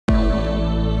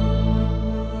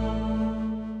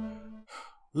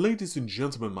Ladies and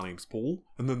gentlemen, my name's Paul,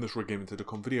 and in this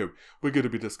ReGamingTech.com video, we're going to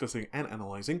be discussing and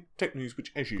analysing tech news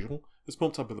which, as usual, has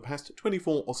popped up in the past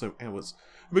 24 or so hours.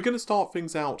 And we're going to start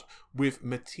things out with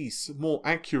Matisse, more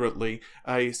accurately,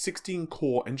 a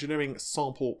 16-core engineering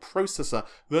sample processor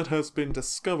that has been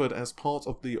discovered as part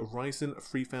of the Ryzen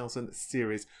 3000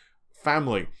 series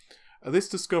family. This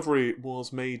discovery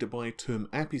was made by Tom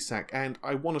Apisak, and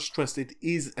I want to stress it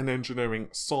is an engineering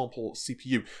sample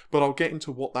CPU, but I'll get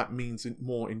into what that means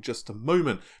more in just a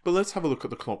moment. But let's have a look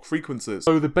at the clock frequencies.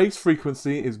 So the base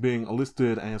frequency is being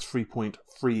listed as 3.3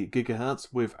 GHz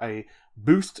with a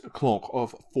boost clock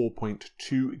of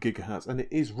 4.2 GHz, and it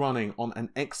is running on an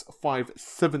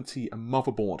X570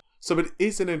 motherboard. So it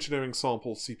is an engineering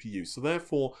sample CPU, so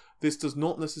therefore this does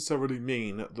not necessarily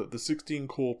mean that the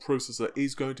 16-core processor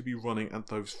is going to be running at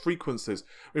those frequencies.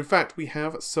 In fact, we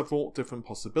have several different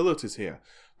possibilities here.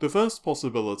 The first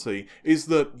possibility is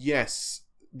that, yes,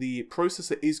 the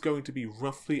processor is going to be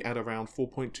roughly at around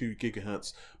 4.2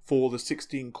 GHz for the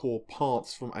 16-core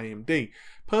parts from AMD.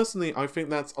 Personally, I think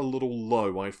that's a little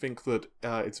low. I think that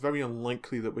it's very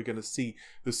unlikely that we're going to see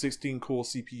the 16-core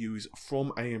CPUs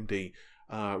from AMD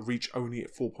reach only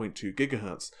at 4.2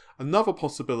 GHz. Another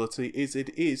possibility is it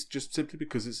is just simply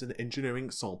because it's an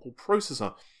engineering sample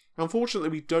processor. Unfortunately,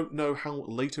 we don't know how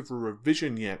late of a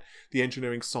revision yet the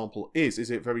engineering sample is. Is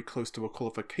it very close to a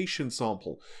qualification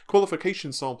sample?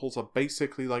 Qualification samples are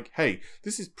basically like, hey,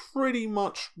 this is pretty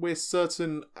much, we're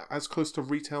certain, as close to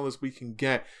retail as we can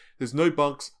get. There's no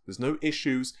bugs, there's no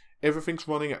issues, everything's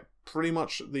running at pretty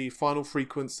much the final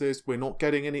frequencies. We're not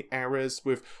getting any errors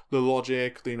with the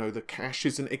logic, the cache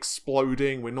isn't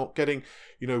exploding, we're not getting,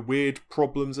 weird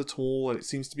problems at all, and it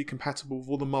seems to be compatible with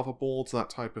all the motherboards,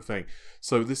 that type of thing.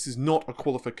 So this is not a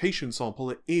qualification sample,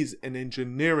 it is an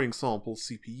engineering sample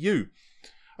CPU.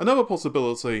 Another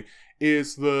possibility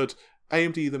is that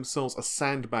AMD themselves are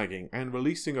sandbagging and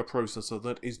releasing a processor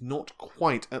that is not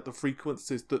quite at the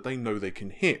frequencies that they know they can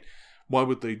hit. Why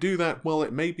would they do that? Well,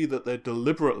 it may be that they're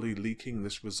deliberately leaking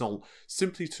this result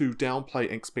simply to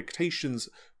downplay expectations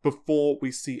before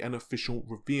we see an official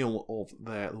reveal of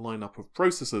their lineup of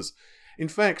processors. In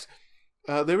fact,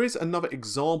 there is another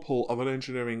example of an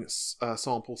engineering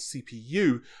sample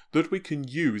CPU that we can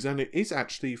use, and it is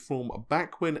actually from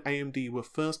back when AMD were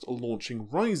first launching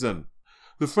Ryzen.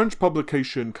 The French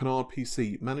publication Canard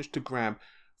PC managed to grab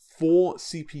 4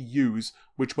 CPUs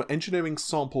which were engineering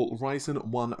sample Ryzen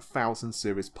 1000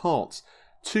 series parts.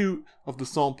 2 of the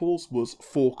samples was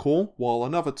 4-core, while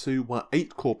another 2 were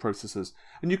 8-core processors.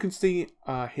 And you can see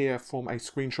here from a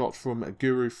screenshot from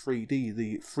Guru 3D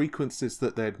the frequencies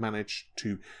that they'd managed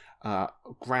to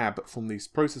grab from these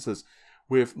processors,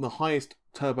 with the highest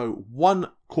turbo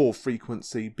 1-core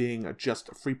frequency being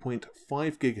just 3.5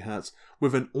 GHz,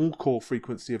 with an all-core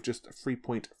frequency of just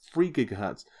 3.3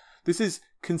 GHz. This is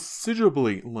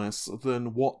considerably less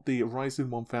than what the Ryzen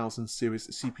 1000 series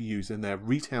CPUs in their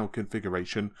retail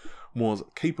configuration was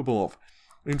capable of.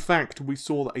 In fact, we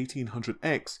saw the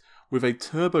 1800X with a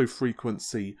turbo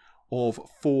frequency of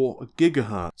 4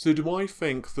 GHz. So do I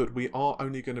think that we are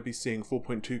only going to be seeing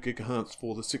 4.2 GHz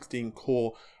for the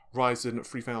 16-core Ryzen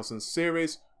 3000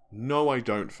 series? No, I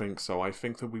don't think so. I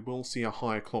think that we will see a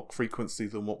higher clock frequency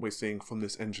than what we're seeing from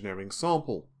this engineering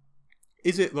sample.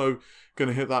 Is it, though, going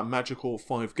to hit that magical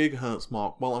 5 GHz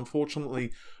mark? Well,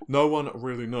 unfortunately, no one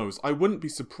really knows. I wouldn't be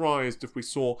surprised if we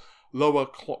saw lower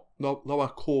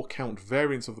core count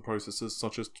variants of the processors,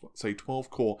 such as, say,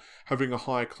 12-core, having a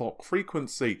higher clock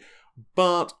frequency.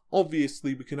 But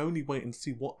obviously, we can only wait and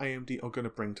see what AMD are going to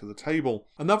bring to the table.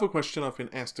 Another question I've been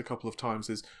asked a couple of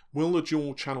times is, will the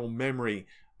dual-channel memory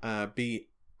be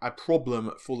a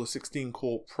problem for the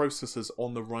 16-core processors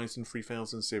on the Ryzen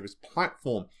 3000 series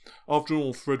platform? After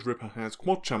all, Threadripper has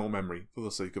quad-channel memory, for the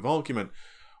sake of argument.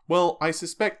 Well, I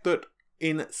suspect that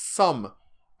in some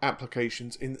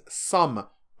applications, in some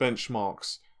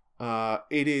benchmarks,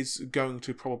 it is going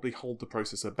to probably hold the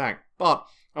processor back. But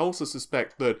I also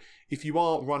suspect that if you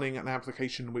are running an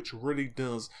application which really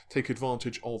does take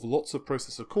advantage of lots of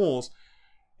processor cores,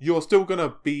 you're still going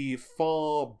to be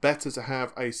far better to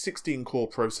have a 16-core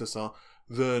processor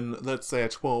than, let's say, a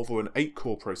 12 or an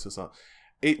 8-core processor.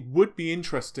 It would be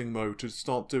interesting, though, to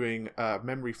start doing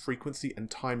memory frequency and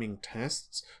timing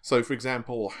tests. So, for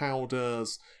example, how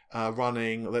does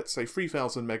running, let's say,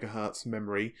 3000 MHz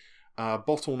memory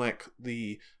bottleneck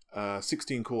the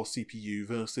 16-core CPU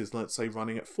versus, let's say,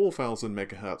 running at 4000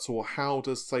 MHz? Or how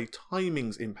does, say,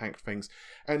 timings impact things?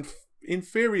 And in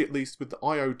theory at least, with the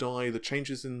I/O die, the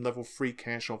changes in level 3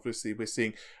 cache, obviously we're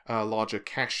seeing larger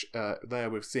cache there,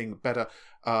 we're seeing better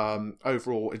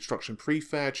overall instruction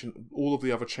prefetch, and all of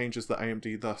the other changes that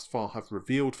AMD thus far have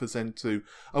revealed for Zen 2.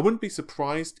 I wouldn't be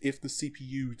surprised if the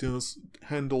CPU does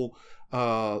handle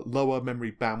lower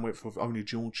memory bandwidth of only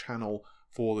dual channel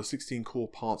for the 16 core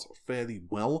parts fairly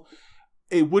well.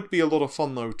 It would be a lot of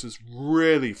fun though to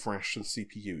really thrash the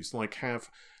CPUs, like have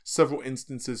several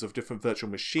instances of different virtual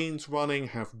machines running,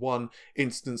 have one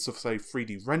instance of say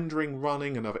 3D rendering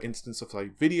running, another instance of say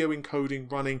video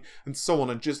encoding running, and so on,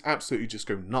 and just absolutely just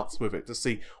go nuts with it to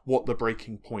see what the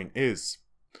breaking point is.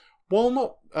 While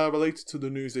not related to the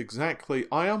news exactly,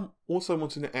 I am also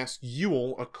wanting to ask you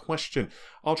all a question.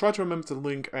 I'll try to remember to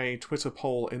link a Twitter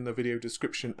poll in the video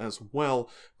description as well,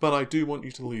 but I do want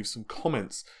you to leave some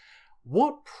comments.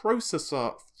 What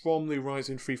processor from the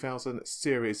Ryzen 3000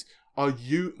 series are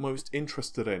you most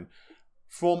interested in?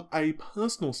 From a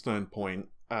personal standpoint,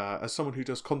 as someone who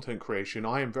does content creation,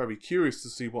 I am very curious to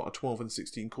see what a 12 and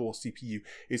 16 core CPU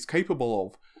is capable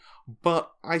of.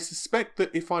 But I suspect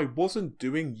that if I wasn't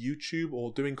doing YouTube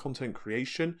or doing content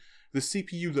creation, the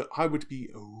CPU that I would be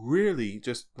really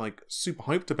just like super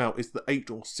hyped about is the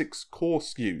 8 or 6 core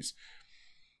SKUs.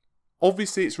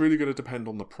 Obviously, it's really going to depend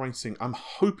on the pricing. I'm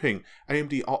hoping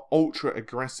AMD are ultra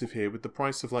aggressive here with the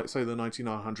price of, like, say, the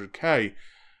 9900K.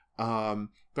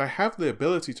 They have the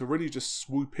ability to really just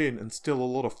swoop in and steal a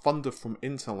lot of thunder from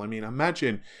Intel. I mean,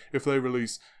 imagine if they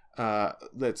release,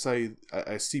 let's say,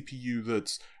 a CPU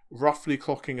that's roughly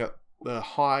clocking at the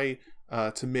high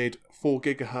to mid 4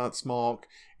 GHz mark.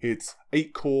 It's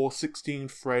 8 core, 16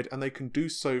 thread, and they can do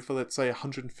so for, let's say,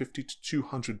 150 to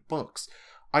 200 bucks.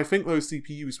 I think those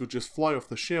CPUs would just fly off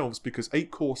the shelves because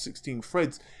 8 core 16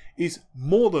 threads is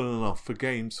more than enough for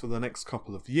games for the next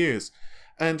couple of years.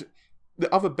 And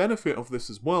the other benefit of this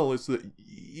as well is that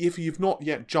if you've not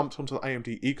yet jumped onto the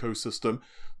AMD ecosystem,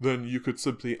 then you could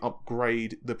simply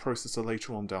upgrade the processor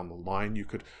later on down the line. You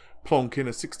could plonk in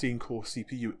a 16 core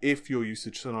CPU if your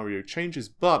usage scenario changes,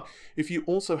 but if you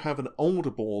also have an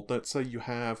older board, let's say you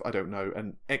have, I don't know,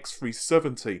 an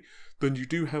X370, then you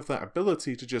do have that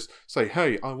ability to just say,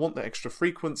 hey, I want the extra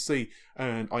frequency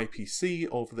and IPC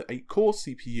of the 8 core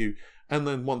CPU, and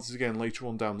then once again later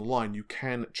on down the line you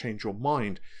can change your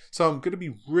mind. So I'm going to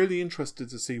be really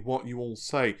interested to see what you all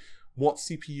say, what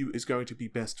CPU is going to be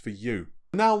best for you.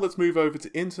 Now let's move over to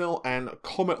Intel and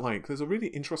Comet Lake. There's a really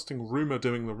interesting rumor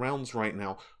doing the rounds right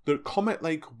now that Comet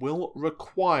Lake will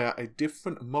require a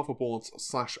different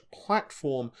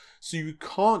motherboards/platform, so you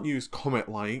can't use Comet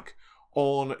Lake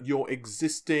on your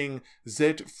existing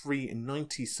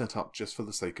Z390 setup, just for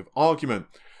the sake of argument.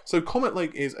 So Comet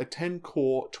Lake is a 10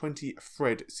 core 20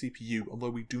 thread CPU, although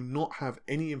we do not have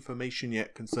any information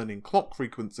yet concerning clock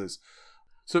frequencies.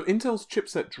 So Intel's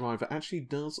chipset driver actually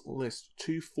does list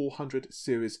two 400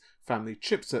 series family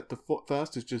chipset. The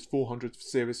first is just 400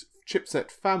 series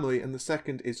chipset family, and the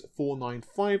second is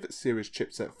 495 series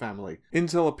chipset family.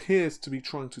 Intel appears to be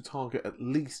trying to target at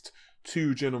least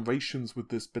 2 generations with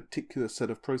this particular set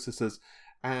of processors,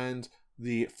 and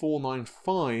the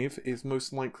 495 is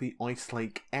most likely Ice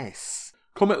Lake S.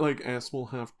 Comet Lake S will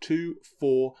have 2,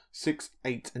 4, 6,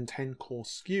 8 and 10 core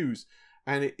SKUs,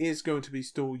 and it is going to be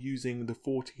still using the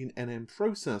 14nm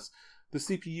process. The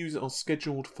CPUs are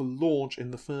scheduled for launch in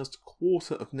the first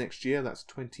quarter of next year, that's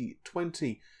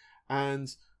 2020, and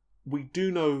we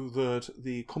do know that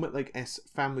the Comet Lake S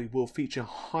family will feature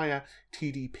higher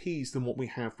TDPs than what we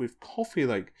have with Coffee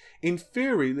Lake. In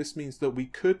theory, this means that we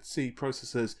could see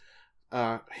processors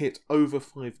hit over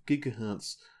 5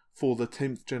 GHz for the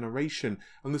 10th generation,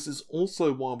 and this is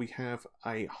also why we have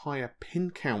a higher pin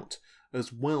count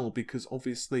as well, because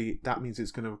obviously that means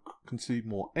it's going to consume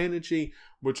more energy,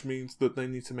 which means that they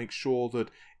need to make sure that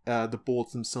the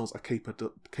boards themselves are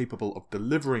capable of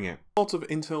delivering it. Part of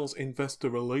Intel's investor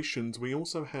relations, we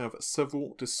also have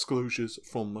several disclosures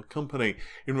from the company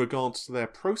in regards to their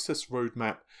process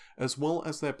roadmap, as well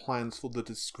as their plans for the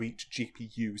discrete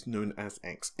GPUs known as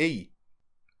XE.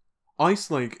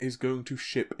 Ice Lake is going to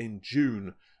ship in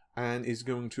June, and is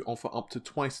going to offer up to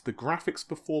twice the graphics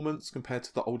performance compared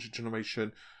to the older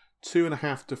generation,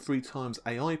 2.5 to 3 times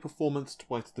AI performance,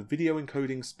 twice the video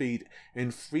encoding speed,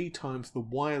 and 3 times the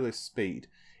wireless speed.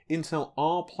 Intel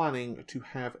are planning to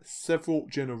have several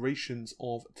generations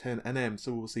of 10nm,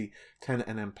 so we'll see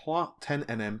 10nm plus,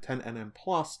 10nm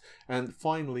plus, and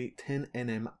finally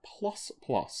 10nm plus.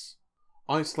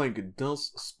 Ice Lake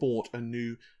does sport a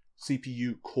new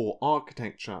CPU core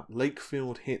architecture.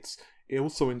 LAKEFIELD hits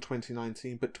also in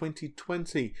 2019, but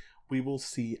 2020 we will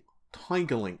see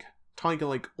Tiger Lake. Tiger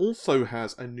Lake also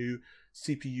has a new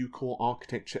CPU core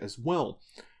architecture as well.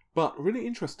 But really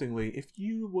interestingly, if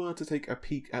you were to take a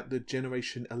peek at the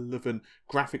Generation 11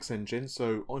 graphics engine,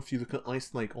 so if you look at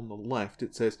Ice Lake on the left,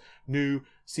 it says new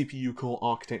CPU core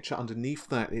architecture. Underneath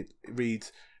that, it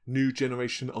reads new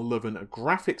Generation 11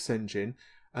 graphics engine.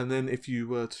 And then if you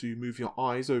were to move your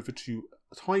eyes over to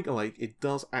Tiger Lake, it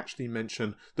does actually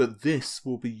mention that this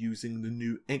will be using the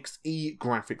new XE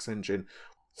graphics engine.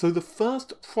 So the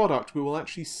first product we will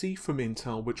actually see from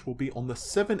Intel, which will be on the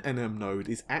 7nm node,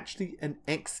 is actually an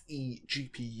XE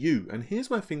GPU. And here's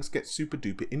where things get super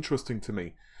duper interesting to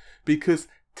me, because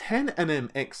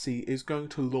 10nm XE is going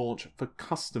to launch for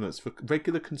customers, for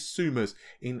regular consumers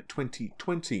in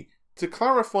 2020. To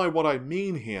clarify what I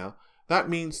mean here, that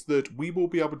means that we will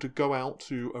be able to go out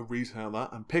to a retailer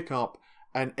and pick up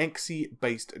an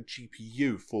XE-based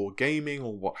GPU for gaming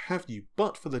or what have you,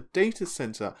 but for the data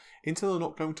center, Intel are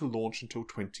not going to launch until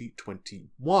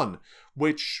 2021,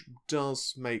 which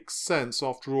does make sense.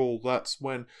 After all, that's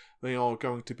when they are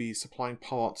going to be supplying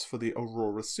parts for the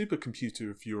Aurora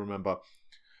supercomputer, if you remember.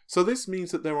 So this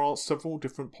means that there are several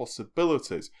different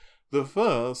possibilities. The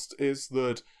first is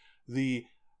that the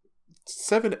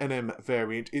 7nm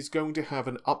variant is going to have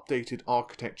an updated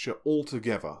architecture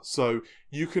altogether. So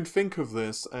you can think of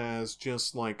this as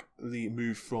just like the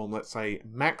move from, let's say,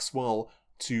 Maxwell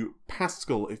to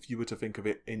Pascal, if you were to think of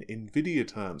it in NVIDIA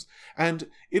terms. And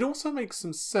it also makes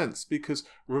some sense because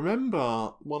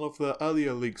remember, one of the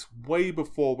earlier leaks, way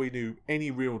before we knew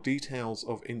any real details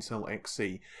of Intel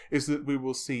XE, is that we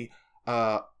will see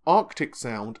Arctic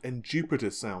sound and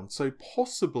Jupiter sound. So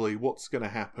possibly what's going to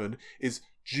happen is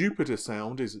Jupiter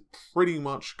sound is pretty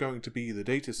much going to be the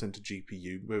data center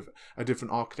GPU with a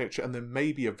different architecture, and then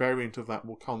maybe a variant of that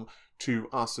will come to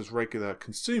us as regular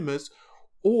consumers,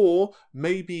 or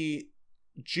maybe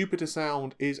Jupiter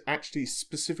sound is actually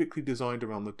specifically designed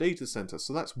around the data center.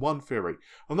 So that's one theory.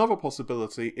 Another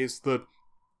possibility is that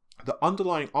the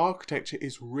underlying architecture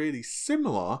is really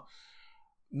similar.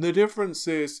 The difference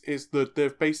is that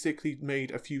they've basically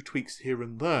made a few tweaks here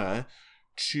and there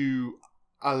to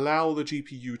allow the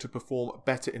GPU to perform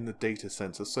better in the data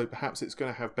center. So perhaps it's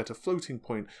going to have better floating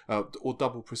point or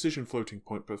double precision floating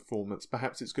point performance.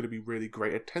 Perhaps it's going to be really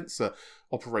great at tensor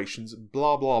operations,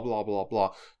 blah, blah, blah, blah,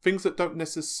 blah. Things that don't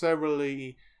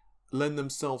necessarily lend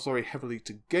themselves very heavily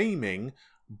to gaming,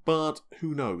 but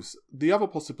who knows. The other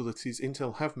possibilities,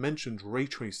 Intel have mentioned ray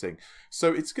tracing.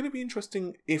 So it's going to be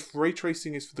interesting if ray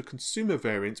tracing is for the consumer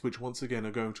variants, which once again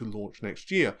are going to launch next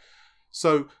year.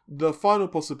 So the final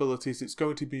possibility is it's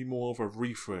going to be more of a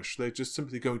refresh. They're just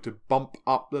simply going to bump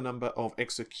up the number of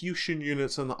execution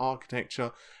units in the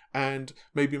architecture and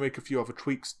maybe make a few other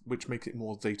tweaks which make it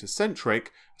more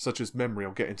data-centric, such as memory.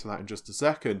 I'll get into that in just a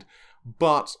second.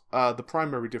 But the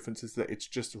primary difference is that it's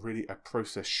just really a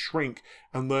process shrink,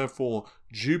 and therefore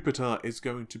Jupiter is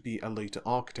going to be a later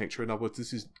architecture. In other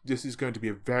words, this is going to be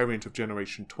a variant of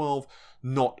Generation 12,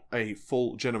 not a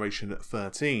full Generation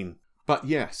 13. But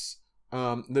yes,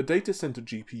 the data center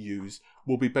GPUs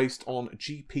will be based on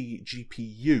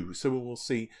GPGPU, so we will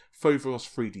see Foveros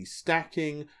 3D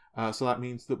stacking, so that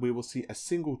means that we will see a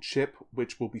single chip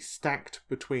which will be stacked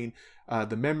between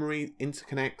the memory.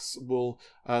 Interconnects will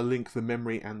link the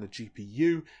memory and the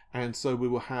GPU, and so we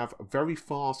will have a very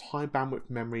fast, high bandwidth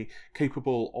memory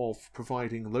capable of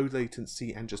providing low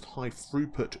latency and just high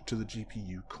throughput to the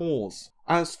GPU cores.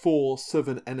 As for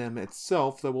 7nm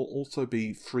itself, there will also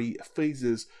be 3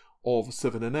 phases of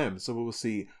 7nm. So we will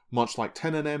see, much like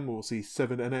 10nm, we will see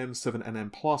 7nm,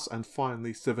 7nm plus, and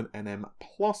finally 7nm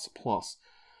plus plus.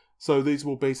 So these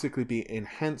will basically be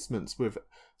enhancements, with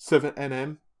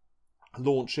 7nm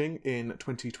launching in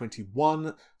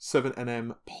 2021,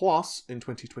 7nm plus in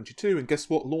 2022, and guess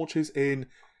what launches in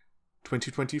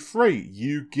 2023?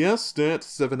 You guessed it,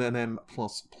 7nm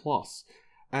plus plus.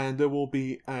 And there will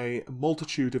be a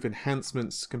multitude of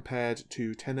enhancements compared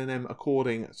to 10nm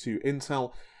according to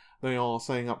Intel. They are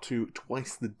saying up to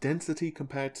twice the density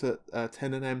compared to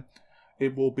 10nm.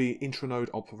 It will be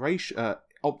intra-node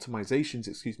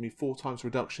optimizations, 4 times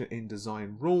reduction in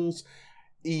design rules.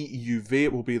 EUV,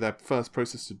 it will be their first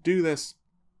process to do this.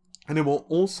 And it will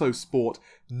also sport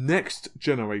next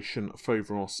generation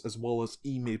Foveros as well as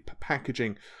EMIB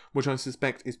packaging, which I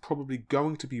suspect is probably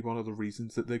going to be one of the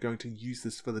reasons that they're going to use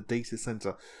this for the data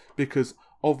center. Because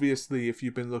obviously, if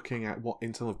you've been looking at what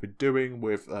Intel have been doing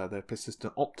with their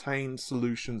persistent octane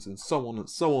solutions and so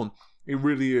on, it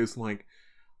really is like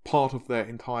part of their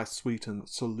entire suite and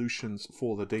solutions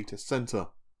for the data center.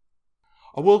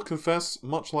 I will confess,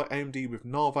 much like AMD with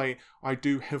Navi, I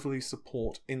do heavily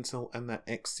support Intel and their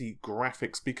XE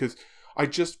graphics because I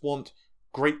just want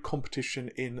great competition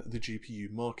in the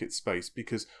GPU market space,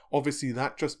 because obviously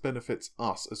that just benefits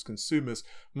us as consumers,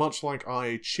 much like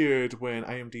I cheered when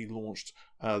AMD launched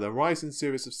the Ryzen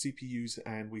series of CPUs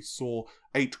and we saw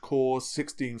 8 cores,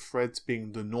 16 threads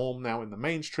being the norm now in the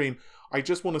mainstream. I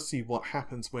just want to see what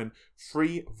happens when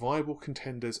 3 viable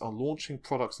contenders are launching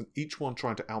products and each one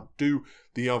trying to outdo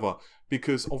the other,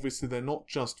 because obviously they're not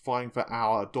just vying for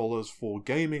our dollars for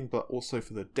gaming, but also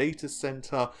for the data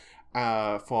center,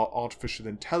 for artificial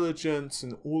intelligence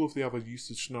and all of the other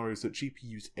usage scenarios that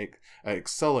GPUs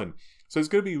excel in. So it's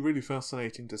going to be really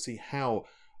fascinating to see how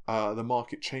the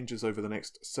market changes over the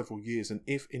next several years, and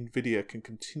if Nvidia can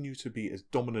continue to be as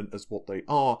dominant as what they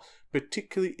are,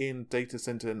 particularly in data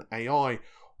center and AI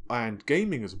and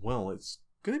gaming as well. It's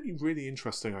going to be really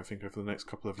interesting, I think, over the next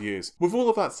couple of years. With all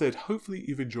of that said, hopefully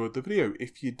you've enjoyed the video.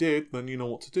 If you did, then you know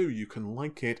what to do. You can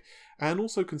like it and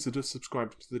also consider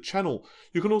subscribing to the channel.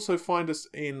 You can also find us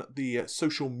in the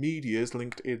social medias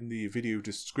linked in the video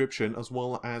description, as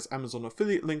well as Amazon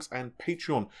affiliate links and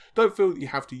Patreon. Don't feel that you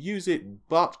have to use it,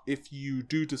 but if you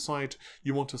do decide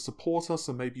you want to support us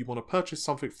and maybe you want to purchase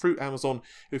something through Amazon,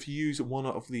 if you use one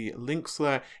of the links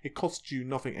there, it costs you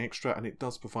nothing extra and it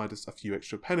does provide us a few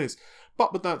extra pennies.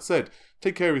 But with that said,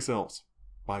 take care of yourselves.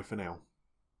 Bye for now.